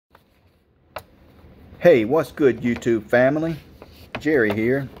Hey, what's good, YouTube family? Jerry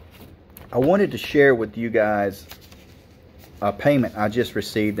here. I wanted to share with you guys a payment I just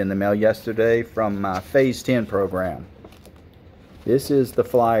received in the mail yesterday from my Phase 10 program. This is the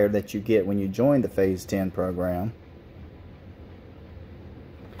flyer that you get when you join the Phase 10 program.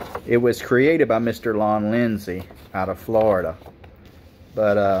 It was created by Mr. Lon Lindsay out of Florida.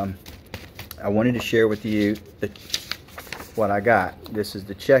 But I wanted to share with you what I got. This is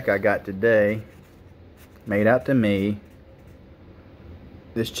the check I got today, made out to me.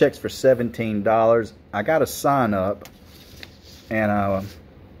 This check's for $17. I got a sign up, and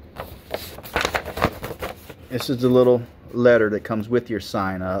this is the little letter that comes with your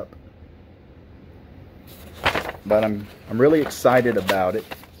sign up. But I'm really excited about it.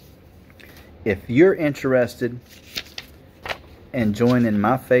 If you're interested in joining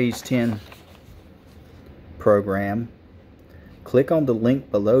my Phase 10 program, click on the link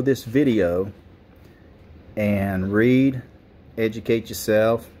below this video and read, educate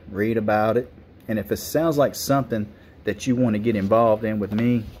yourself, read about it. And if it sounds like something that you want to get involved in with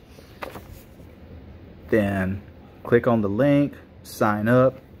me, then click on the link, sign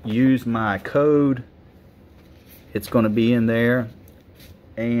up, use my code. It's going to be in there.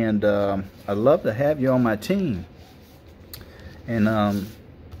 And I'd love to have you on my team. And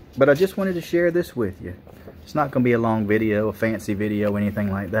but I just wanted to share this with you. It's not going to be a long video, a fancy video,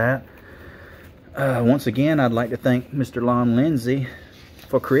 anything like that. Once again, I'd like to thank Mr. Lon Lindsay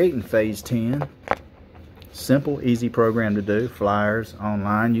for creating Phase 10. Simple, easy program to do. Flyers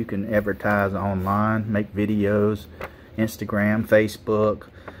online. You can advertise online, make videos, Instagram, Facebook.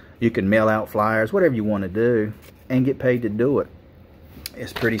 You can mail out flyers, whatever you want to do, and get paid to do it.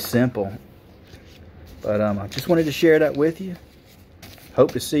 It's pretty simple. But I just wanted to share that with you.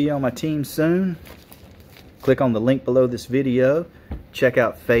 Hope to see you on my team soon. Click on the link below this video. Check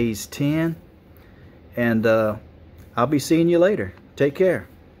out Phase 10. And I'll be seeing you later. Take care.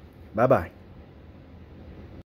 Bye-bye.